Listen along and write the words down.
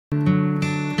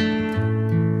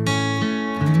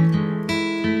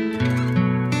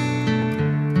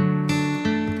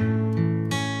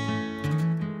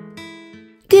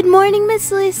Good morning,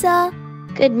 Miss Lisa.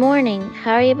 Good morning.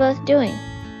 How are you both doing?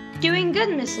 Doing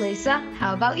good, Miss Lisa.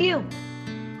 How about you?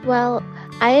 Well,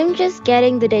 I am just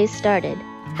getting the day started.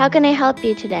 How can I help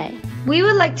you today? We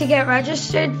would like to get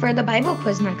registered for the Bible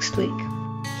quiz next week.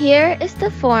 Here is the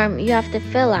form you have to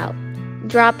fill out.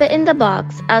 Drop it in the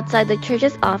box outside the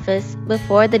church's office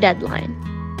before the deadline.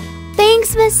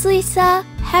 Thanks, Miss Lisa.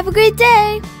 Have a great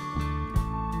day.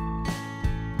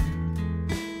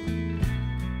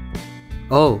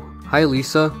 Oh, hi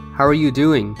Lisa. How are you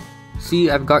doing? See,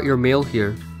 I've got your mail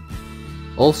here.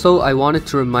 Also, I wanted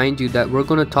to remind you that we're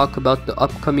going to talk about the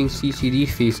upcoming CCD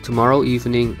feast tomorrow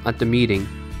evening at the meeting,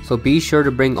 so be sure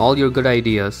to bring all your good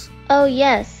ideas. Oh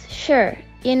yes, sure.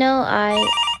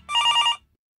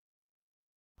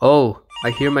 Oh,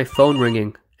 I hear my phone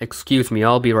ringing. Excuse me,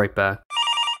 I'll be right back.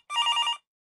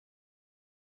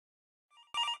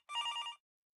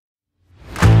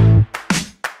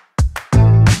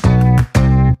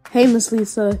 Hey, Miss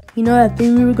Lisa, you know that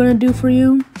thing we were going to do for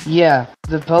you? Yeah,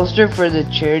 the poster for the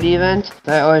charity event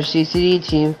that our CCD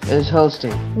team is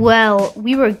hosting. Well,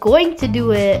 we were going to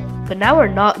do it, but now we're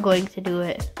not going to do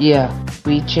it. Yeah,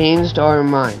 we changed our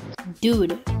minds.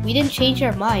 Dude, we didn't change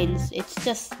our minds. It's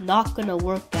just not gonna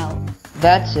work out.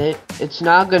 That's it. It's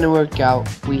not gonna work out.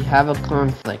 We have a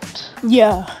conflict.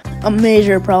 Yeah, a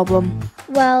major problem.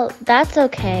 Well, that's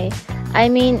okay. I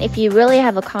mean, if you really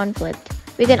have a conflict,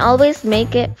 we can always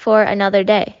make it for another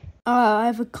day. I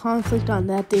have a conflict on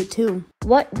that day too.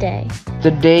 What day?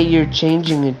 The day you're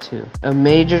changing it to. A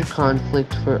major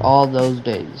conflict for all those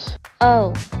days.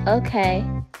 Oh, okay.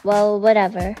 Well,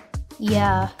 whatever.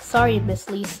 Yeah, sorry, Miss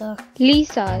Lisa.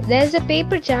 Lisa, there's a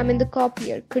paper jam in the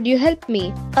copier. Could you help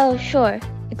me? Oh, sure.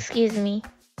 Excuse me.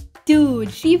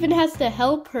 Dude, she even has to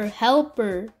help her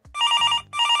helper.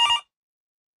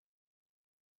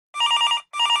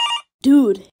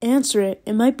 Dude, answer it.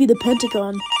 It might be the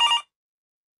Pentagon.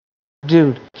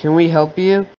 Dude, can we help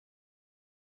you?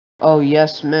 Oh,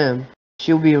 yes, ma'am.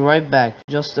 She'll be right back.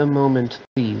 Just a moment,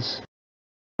 please.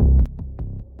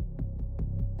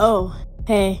 Oh,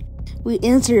 hey. We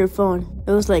answered your phone.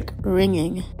 It was like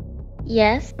ringing.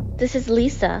 Yes, this is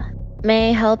Lisa.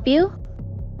 May I help you?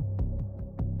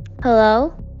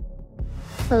 Hello?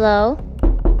 Hello?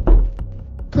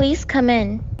 Please come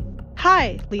in.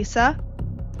 Hi, Lisa.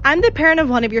 I'm the parent of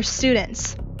one of your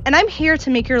students, and I'm here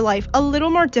to make your life a little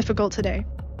more difficult today.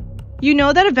 You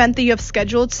know that event that you have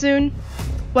scheduled soon?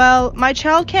 Well, my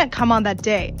child can't come on that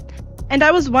day, and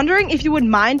I was wondering if you would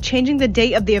mind changing the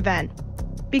date of the event.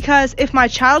 Because if my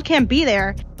child can't be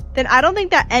there, then I don't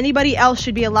think that anybody else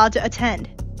should be allowed to attend.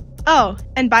 Oh,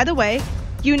 and by the way,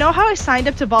 you know how I signed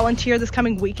up to volunteer this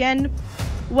coming weekend?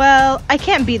 Well, I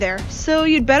can't be there, so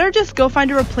you'd better just go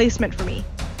find a replacement for me.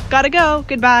 Gotta go,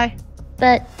 goodbye.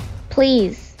 But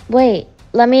please, wait,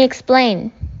 let me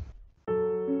explain.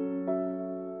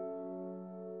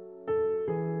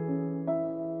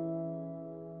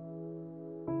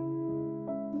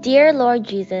 Dear Lord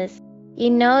Jesus,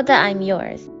 you know that I'm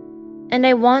yours, and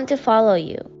I want to follow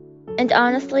you. And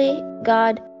honestly,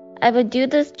 God, I would do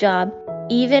this job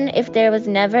even if there was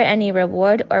never any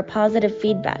reward or positive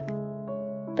feedback.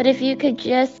 But if you could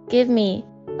just give me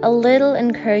a little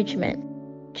encouragement,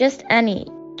 just any,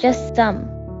 just some,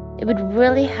 it would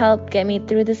really help get me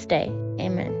through this day.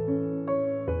 Amen.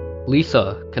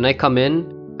 Lisa, can I come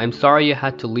in? I'm sorry you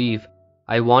had to leave.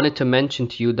 I wanted to mention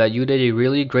to you that you did a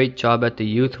really great job at the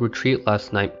youth retreat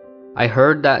last night. I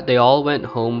heard that they all went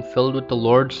home filled with the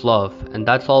Lord's love, and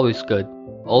that's always good.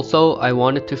 Also, I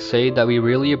wanted to say that we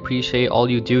really appreciate all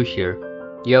you do here.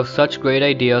 You have such great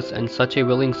ideas and such a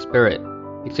willing spirit.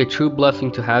 It's a true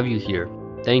blessing to have you here.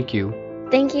 Thank you.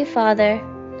 Thank you, Father.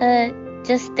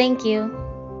 Just thank you.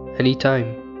 Anytime.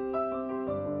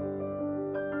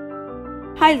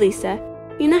 Hi Lisa,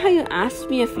 you know how you asked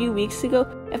me a few weeks ago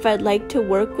if I'd like to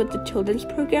work with the children's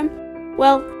program?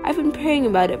 Well, I've been praying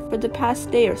about it for the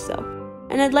past day or so,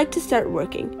 and I'd like to start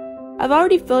working. I've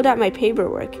already filled out my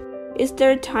paperwork. Is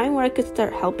there a time where I could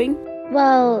start helping?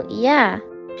 Well, yeah,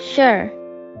 sure.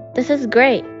 This is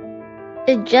great.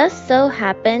 It just so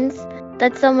happens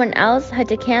that someone else had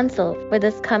to cancel for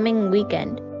this coming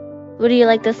weekend. Would you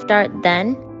like to start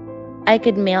then? I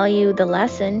could mail you the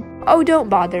lesson. Oh, don't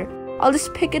bother. I'll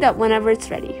just pick it up whenever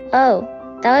it's ready. Oh,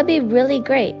 that would be really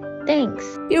great.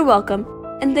 Thanks. You're welcome.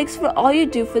 And thanks for all you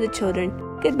do for the children.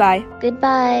 Goodbye.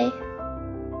 Goodbye.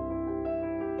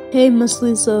 Hey, Miss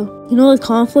Lisa, you know the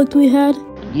conflict we had?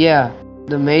 Yeah,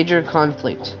 the major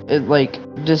conflict.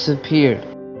 It disappeared.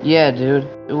 Yeah, dude,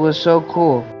 it was so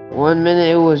cool. 1 minute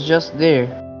it was just there,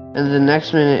 and the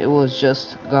next minute it was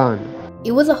just gone.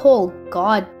 It was a whole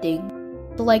God thing.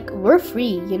 So we're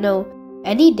free,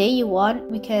 Any day you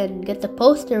want, we can get the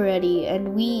poster ready,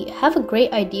 and we have a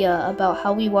great idea about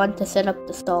how we want to set up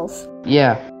the stalls.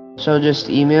 Yeah, so just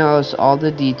email us all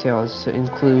the details to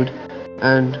include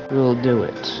and we'll do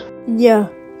it. Yeah,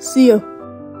 see ya.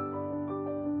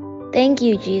 Thank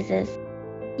you, Jesus.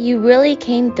 You really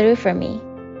came through for me.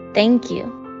 Thank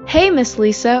you. Hey, Miss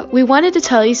Lisa, we wanted to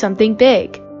tell you something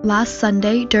big. Last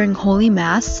Sunday during Holy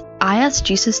Mass, I asked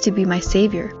Jesus to be my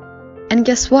Savior. And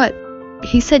guess what?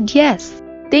 He said yes.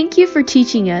 Thank you for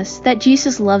teaching us that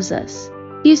Jesus loves us.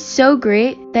 He's so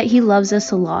great that he loves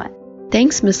us a lot.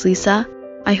 Thanks, Miss Lisa.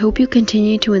 I hope you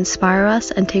continue to inspire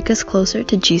us and take us closer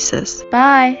to Jesus.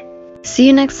 Bye. See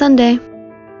you next Sunday.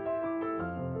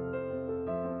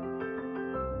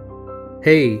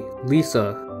 Hey,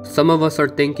 Lisa, some of us are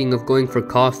thinking of going for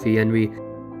coffee and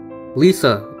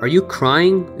Lisa, are you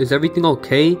crying? Is everything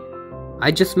okay?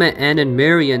 I just met Anne and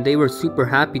Mary and they were super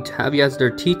happy to have you as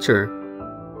their teacher.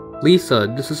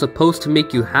 Lisa, this is supposed to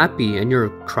make you happy and you're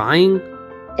crying?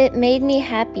 It made me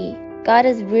happy. God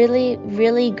is really,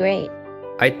 really great.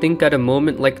 I think at a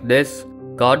moment like this,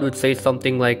 God would say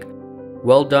something like,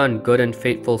 "Well done, good and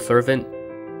faithful servant.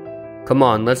 Come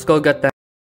on, let's go get that."